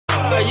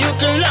you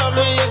can love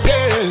me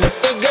again,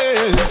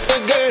 again,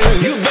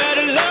 again. You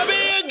better love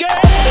me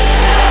again.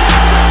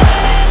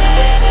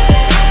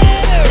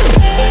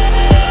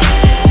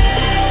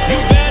 You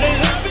better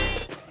love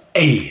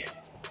me.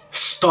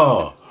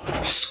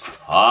 AStarForBants.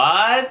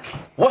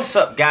 What's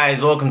up,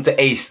 guys? Welcome to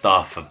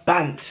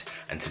AStarForBants,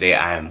 and today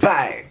I am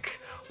back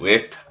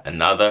with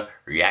another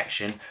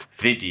reaction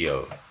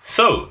video.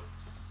 So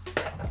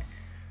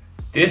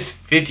this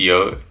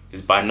video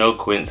is by no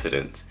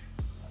coincidence.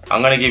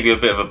 I'm gonna give you a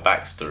bit of a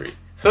backstory.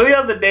 So the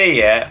other day,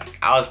 yeah,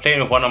 I was playing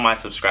with one of my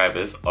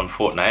subscribers on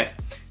Fortnite,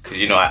 because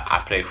you know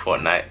I play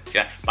Fortnite.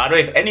 Yeah. By the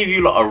way, if any of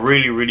you lot are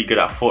really good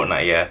at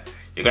Fortnite, yeah,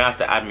 you're gonna have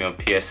to add me on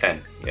PSN.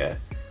 Yeah,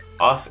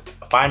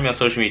 find me on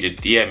social media,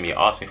 DM me,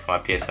 ask me for my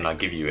PSN, I'll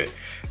give you it,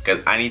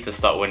 because I need to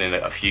start winning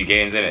a few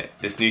games in it.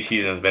 This new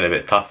season has been a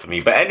bit tough for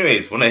me. But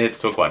anyways, we're not here to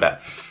talk about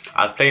that.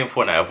 I was playing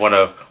Fortnite with one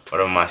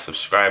of my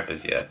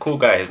subscribers. Yeah, cool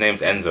guy. His name's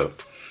Enzo.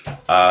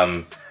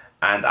 And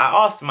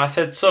I asked him. I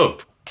said, so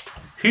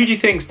who do you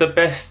think's the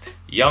best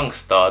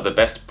youngster, the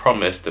best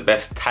promise, the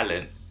best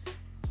talent?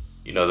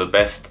 You know, the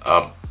best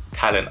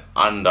talent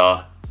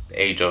under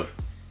the age of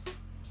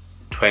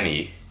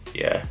 20.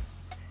 Yeah,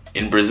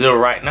 in Brazil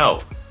right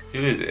now. Who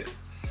is it?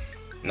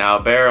 Now,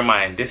 bear in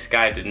mind, this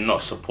guy did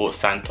not support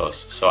Santos,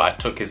 so I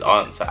took his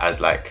answer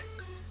as like,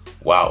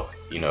 wow,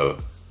 you know,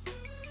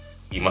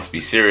 he must be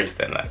serious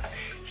then. Like,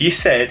 he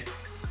said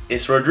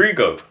it's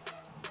RODRYGO.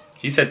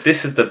 He said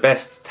this is the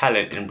best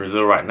talent in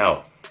Brazil right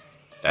now.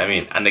 I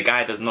mean, and the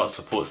guy does not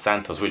support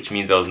Santos, which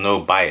means there was no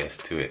bias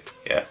to it.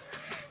 Yeah,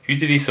 who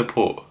did he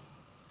support?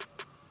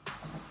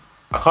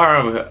 I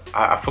can't remember.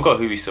 I forgot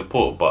who he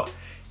supported, but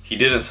he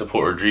didn't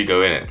support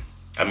RODRYGO in it.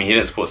 I mean, he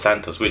didn't support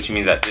Santos, which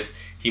means that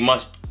he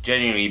must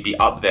genuinely be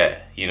up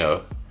there, you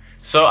know.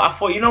 So I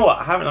thought, you know what?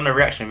 I haven't done a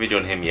reaction video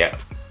on him yet.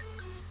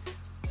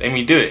 Let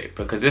me do it,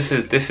 because this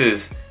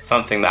is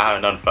something that I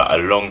haven't done for a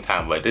long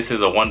time. But this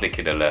is a Wonder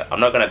Kid alert. I'm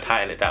not gonna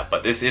title it that,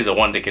 but this is a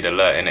Wonder Kid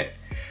alert in it,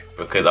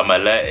 because I'm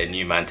alerting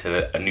you, man,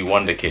 to a new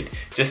Wonder Kid,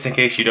 just in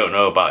case you don't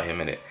know about him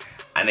in it.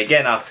 And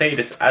again, I'll say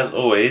this as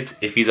always: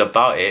 if he's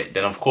about it,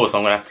 then of course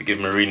I'm gonna have to give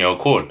Mourinho a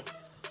call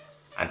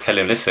and tell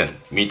him, listen,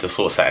 you need to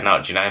sort something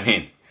out. Do you know what I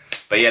mean?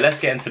 But yeah, let's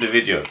get into the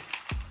video.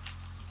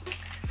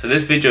 So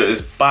this video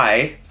is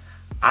by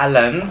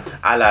Alan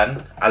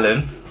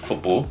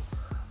Football.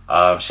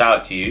 Shout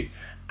out to you.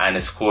 And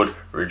it's called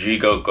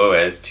Rodrigo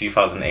Goes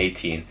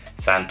 2018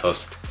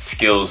 Santos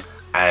Skills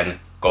and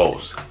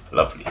Goals.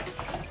 Lovely.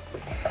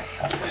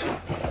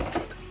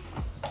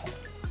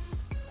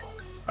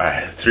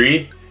 Alright,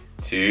 3,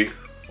 2,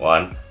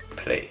 1,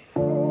 play.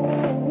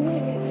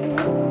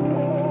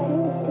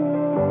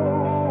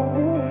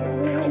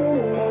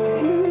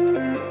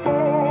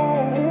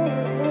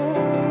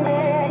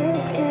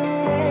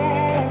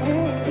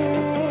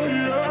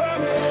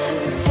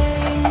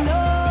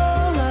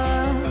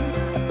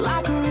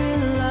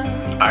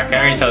 I can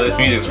already tell this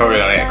music's probably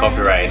gonna get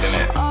copyrighted,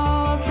 isn't it?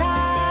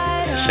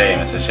 It's a shame,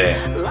 it's a shame.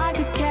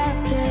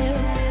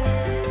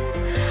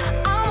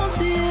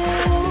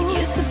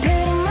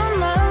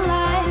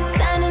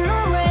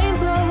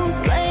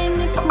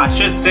 I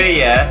should say,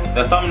 yeah,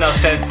 the thumbnail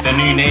said the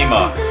new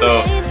Neymar,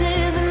 so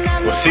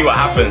we'll see what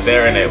happens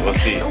there, innit? We'll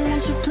see.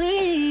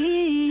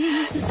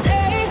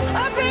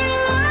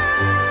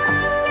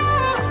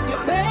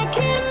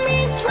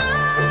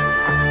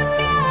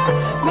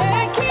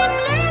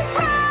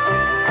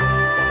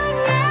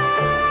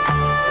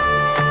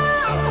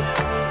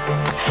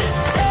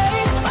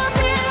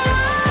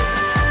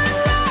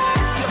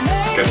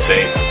 Good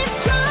save.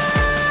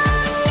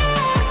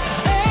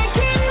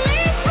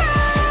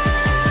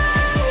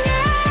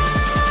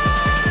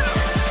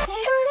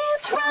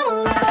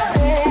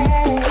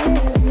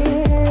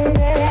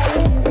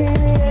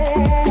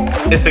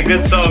 It's a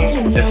good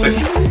song.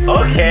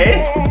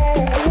 Okay.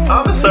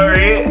 I'm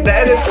sorry. The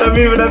edits are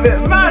moving a bit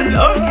mad.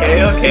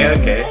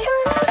 Okay.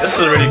 This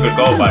is a really good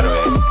goal, by the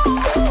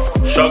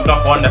way. Shoved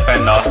off one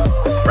defender,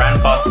 ran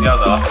past the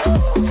other,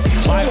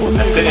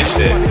 and finished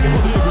it.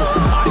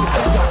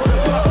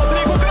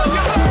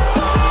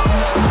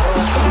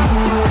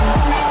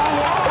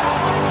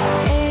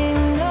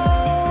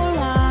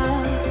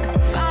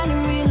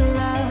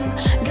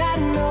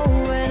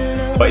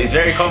 But he's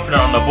very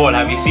confident on the ball.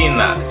 Have you seen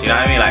that? Do you know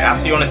what I mean? Like, that's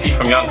what you want to see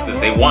from youngsters.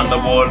 They want the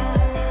ball.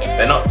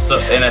 They're not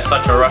in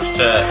such a rush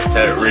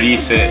to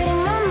release it.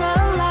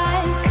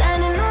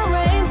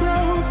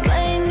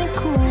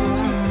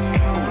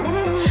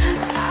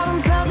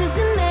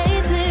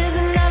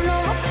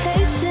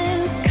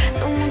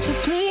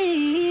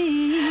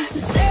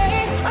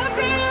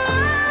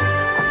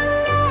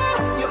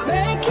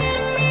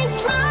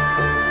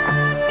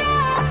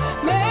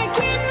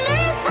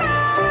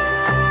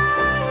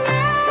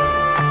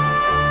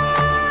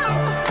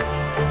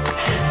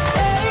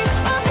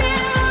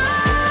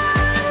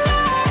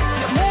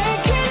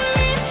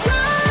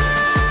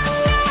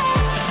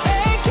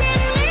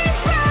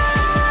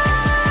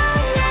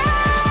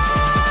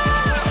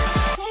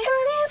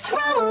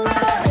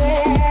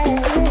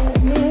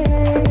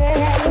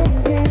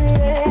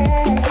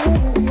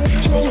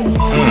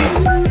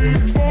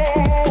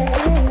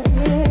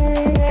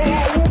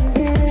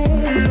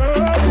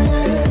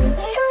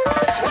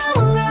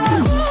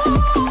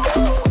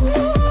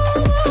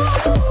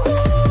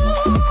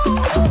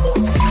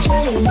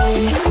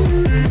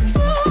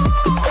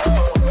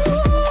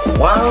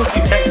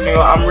 you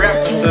know, I'm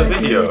reacting to the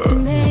video.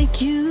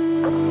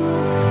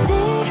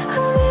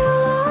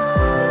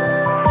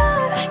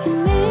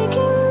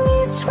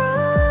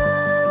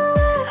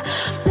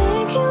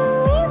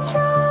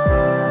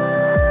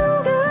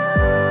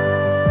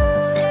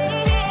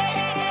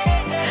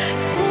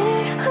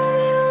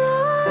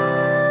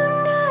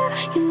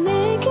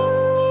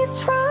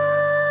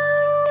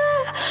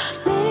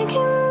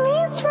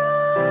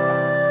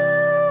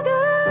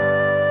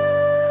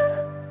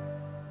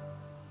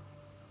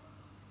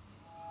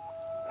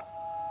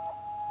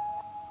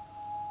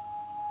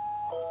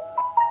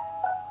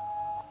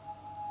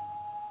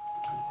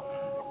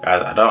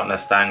 Guys, I don't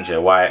understand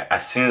you why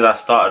as soon as I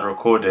started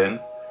recording,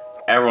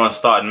 everyone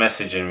started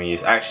messaging me.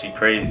 It's actually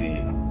crazy.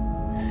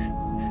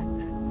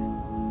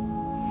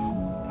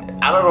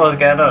 I don't know what's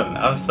going on.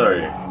 I'm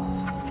sorry.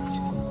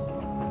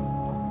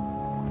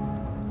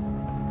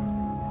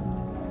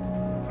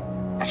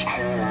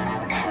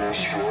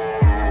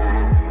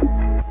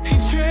 He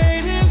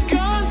traded his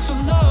guns for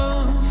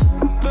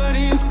love, but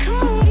he's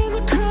caught in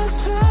the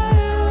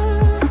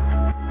crossfire,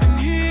 and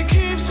he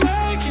keeps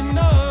waking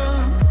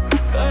up,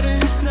 but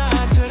it's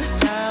not to the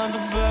sound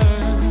of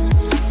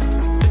birds.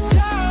 The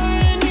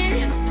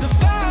tyranny, the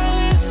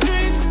violent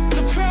streets,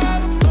 the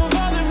pride of all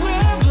that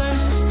we're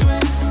blessed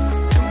with,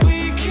 and we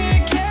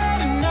can't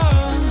get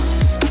enough.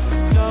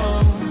 No,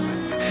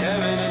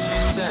 heaven, if you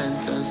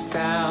sent us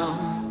down,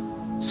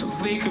 so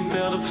we could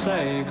build a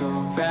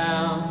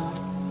playground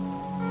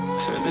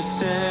for the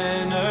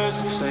sinners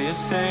to play as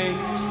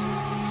saints.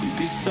 You'd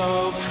be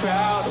so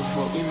proud of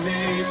what we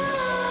made.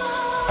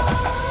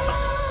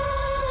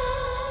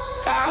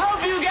 I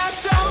hope you got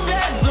some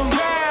beds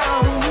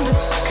around,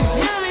 'cause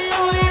you're the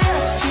only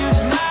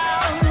refuge now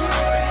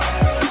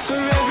for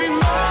every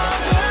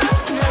mother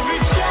and every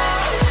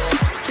child,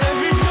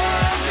 every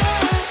brother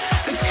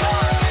that's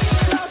caught in the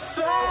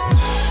crossfire.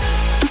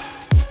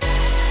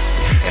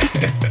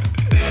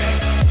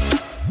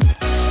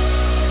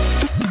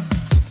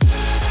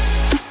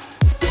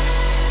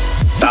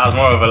 That was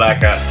more of a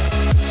like a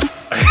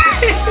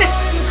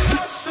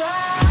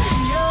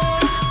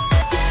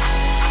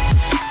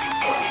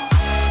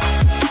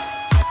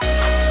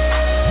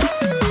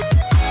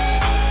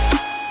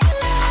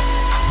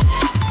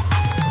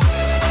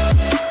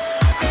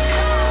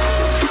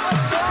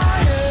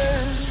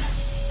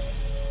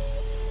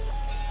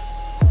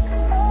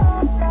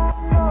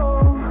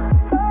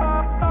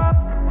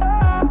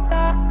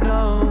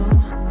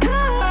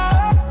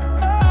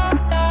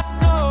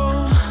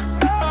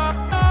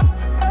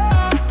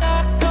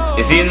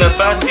Is he in the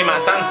first team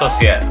at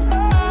Santos yet?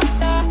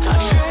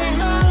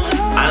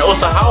 And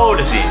also, how old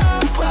is he?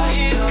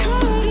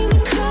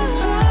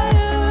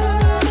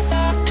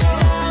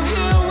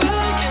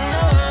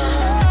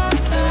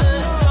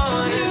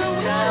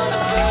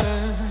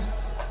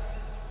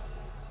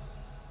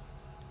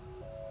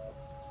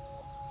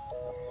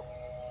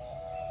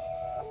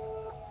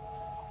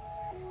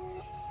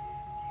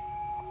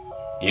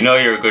 You know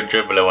you're a good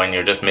dribbler when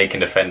you're just making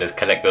defenders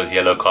collect those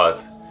yellow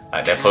cards.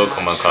 Like they're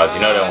Pokemon cards,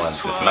 you know them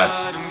ones, it's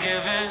mad.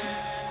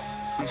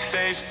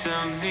 Faith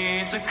still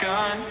needs a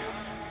gun.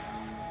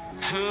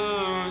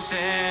 Whose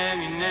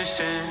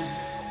ammunition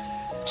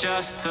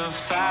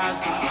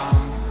justifies the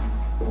wrong?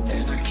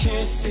 And I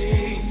can't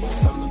see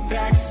from the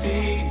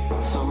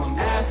backseat, so I'm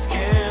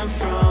asking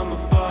from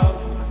above.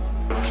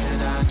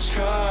 Can I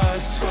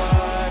trust what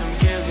I'm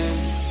giving,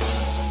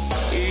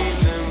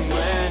 even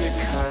when it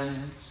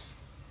cuts?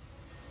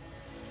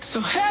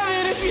 So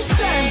heaven, if you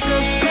sent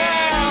us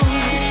down,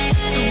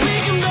 so we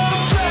can go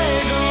play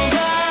around.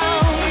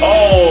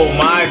 Oh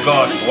my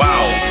god,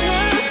 wow.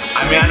 I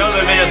mean, I know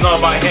the video's not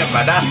about him,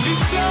 but that's...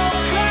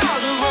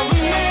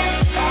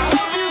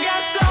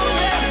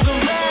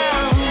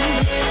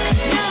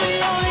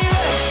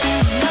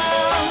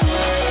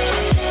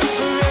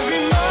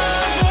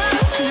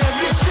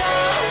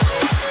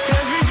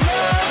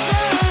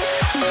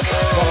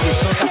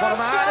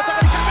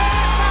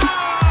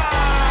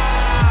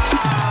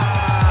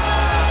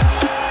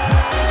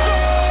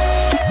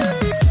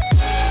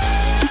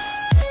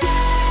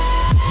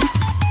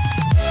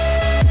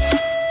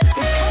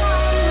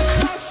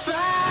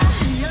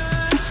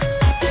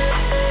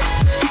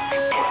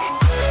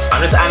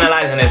 I'm just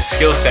analyzing his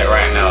skill set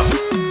right now.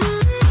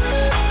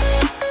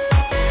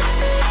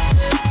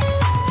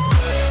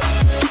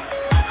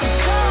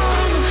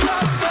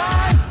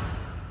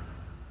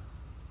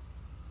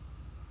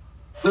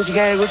 Gucci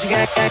gang, Gucci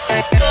gang.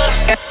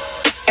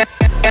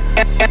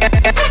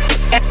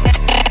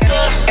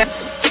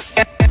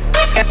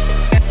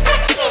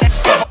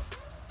 Stop.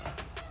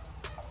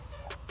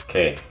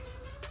 Okay.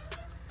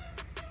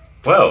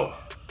 Well,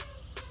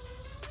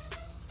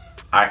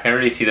 I can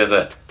really see there's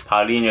a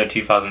Paulinho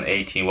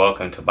 2018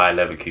 welcome to Bayer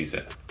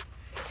Leverkusen.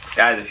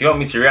 Guys, if you want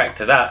me to react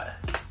to that,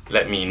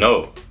 let me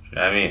know. You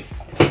know what I mean?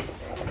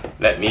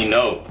 Let me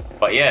know.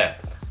 But yeah,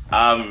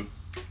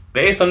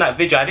 based on that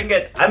video, I didn't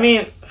get, I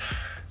mean,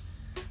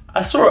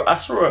 I saw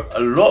a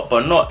lot,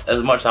 but not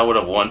as much as I would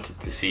have wanted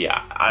to see.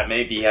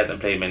 Maybe he hasn't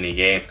played many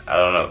games. I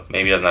don't know.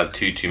 Maybe he doesn't have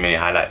too many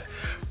highlights.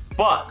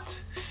 But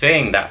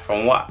saying that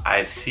from what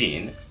I've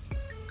seen,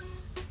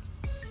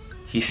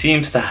 he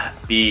seems to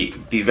be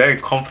very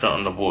confident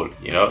on the ball,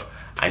 you know,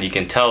 and you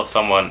can tell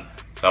when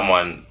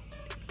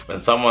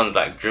someone's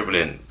like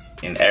dribbling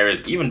in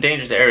areas, even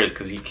dangerous areas,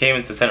 because he came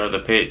into the center of the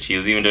pitch, he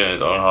was even doing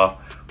his own half.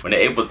 When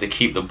they're able to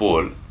keep the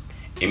ball,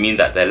 it means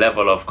that their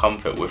level of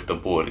comfort with the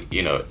ball,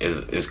 you know,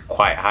 is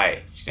quite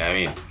high. You know what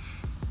I mean?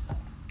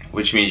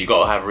 Which means you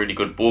got to have really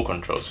good ball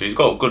control. So he's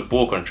got good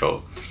ball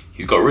control.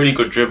 He's got really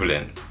good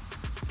dribbling.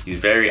 He's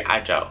very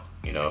agile,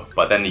 you know.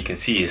 But then you can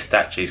see his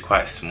stature is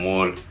quite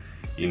small.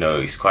 You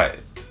know, he's quite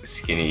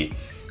skinny.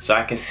 So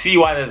I can see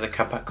why there's a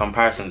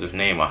comparison with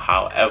Neymar.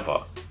 However,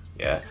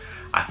 yeah,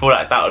 I feel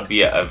like that would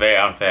be a very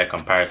unfair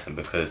comparison,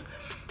 because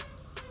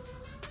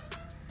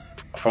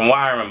from what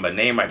I remember,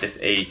 Neymar at this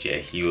age, yeah,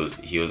 he was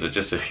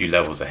just a few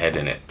levels ahead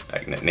in it.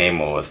 Like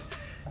Neymar,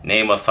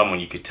 someone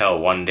you could tell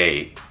one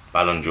day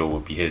Ballon d'Or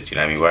would be his. Do you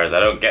know what I mean? Whereas I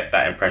don't get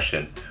that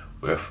impression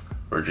with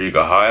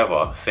Rodrygo.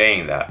 However,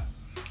 saying that,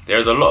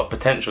 there's a lot of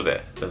potential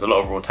there. There's a lot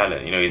of raw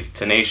talent. You know, he's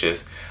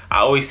tenacious. I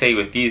always say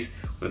with these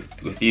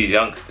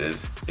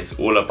youngsters, it's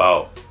all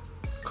about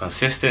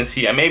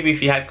consistency. And maybe if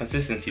he had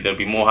consistency, there'd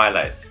be more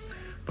highlights.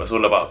 But it's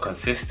all about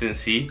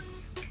consistency,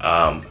 it's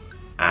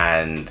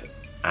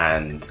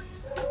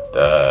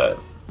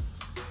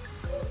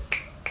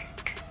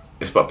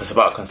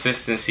about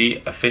consistency,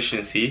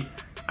 efficiency,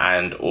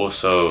 and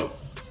also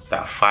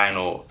that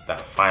final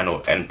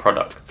end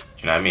product.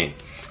 You know what I mean?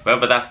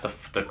 Whether that's the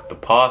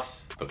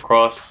pass, the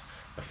cross,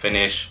 the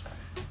finish,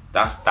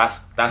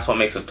 that's what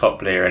makes a top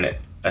player in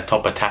it, a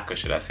top attacker,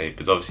 should I say?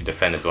 Because obviously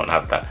defenders won't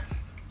have that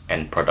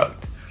end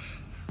product.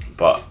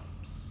 But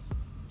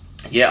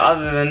yeah,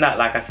 other than that,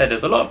 like I said,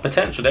 there's a lot of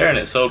potential there in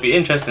it. So it'll be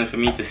interesting for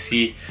me to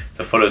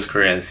follow his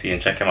career and see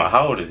and check him out.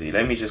 How old is he?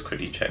 Let me just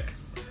quickly check.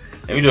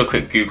 Let me do a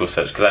quick Google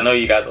search, because I know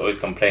you guys always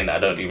complain that I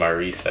don't do my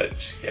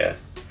research, yeah.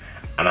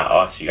 And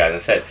I asked you guys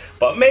and said,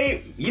 but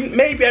maybe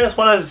I just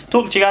want to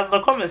talk to you guys in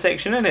the comment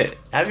section, innit?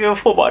 Have you ever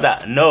thought about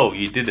that? No,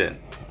 you didn't.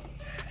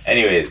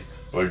 Anyways,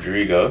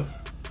 Rodrygo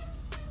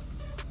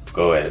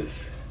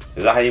Goes.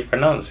 Is that how you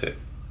pronounce it?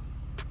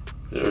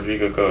 Is it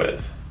Rodrygo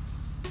Goes?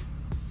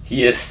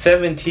 He is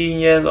 17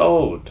 years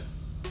old.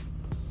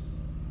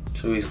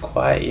 So he's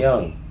quite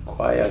young.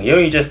 He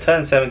only just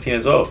turned 17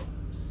 as well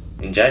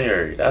in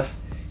January.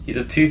 He's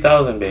a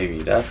 2000 baby.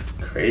 That's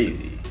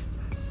crazy.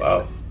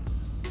 Wow.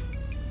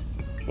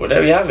 Well,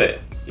 there we have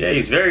it. Yeah,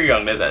 he's very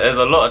young. There's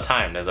a lot of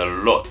time. There's a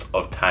lot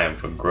of time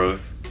for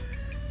growth,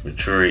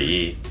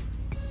 maturity,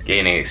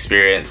 gaining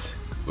experience.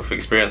 With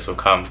experience will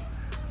come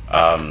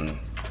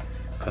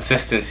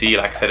consistency,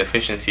 like I said,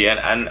 efficiency,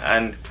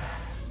 and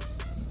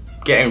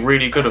getting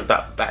really good with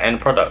that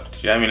end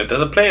product. You know what I mean?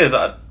 There's players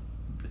that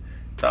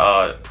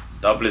are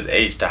double his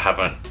age that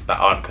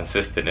aren't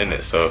consistent in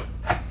it. So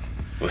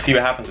we'll see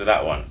what happens with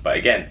that one. But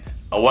again,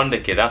 a wonder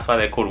kid. That's why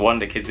they're called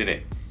wonder kids,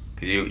 innit?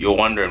 Because you're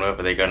wondering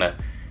whether they're gonna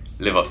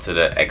live up to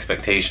the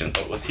expectations.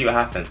 But we'll see what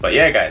happens. But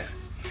yeah, guys.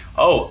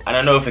 Oh, and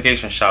a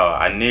notification shower.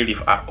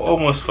 I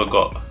almost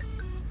forgot.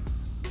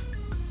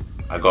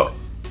 I got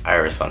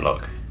Iris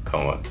unlock.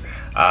 Come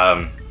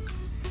on.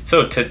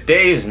 So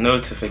today's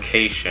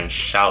notification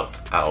shout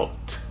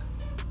out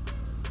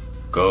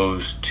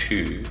goes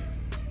to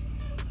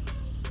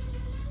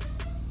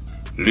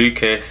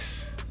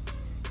Lucas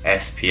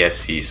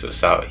SPFC.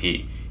 So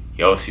he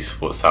obviously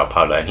supports Sao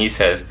Paulo, and he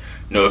says,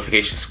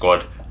 notification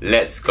squad,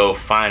 let's go,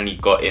 finally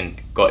got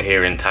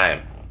here in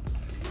time.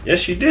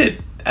 Yes, you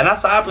did. And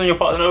that's what happens when you're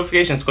part of the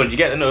notification squad. You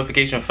get the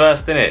notification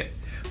first, innit?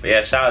 But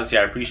yeah, shout out to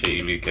you. I appreciate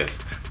you, Lucas.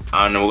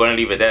 And we're gonna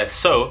leave it there.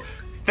 So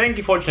thank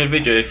you for watching the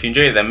video. If you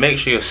enjoyed it, then make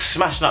sure you're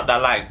smashing up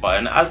that like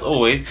button. As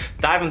always,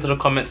 dive into the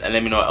comments and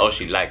let me know what else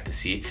you'd like to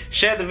see.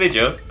 Share the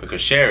video, because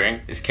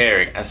sharing is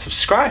caring. And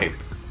subscribe.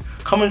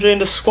 Come and join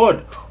the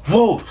squad.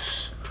 Whoa!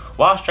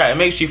 Whilst trying,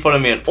 make sure you follow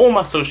me on all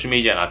my social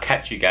media, and I'll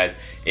catch you guys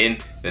in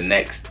the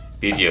next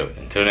video.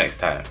 Until next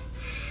time.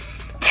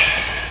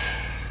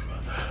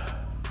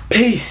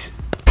 Peace.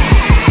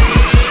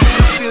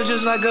 Feel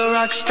just like a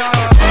rock star.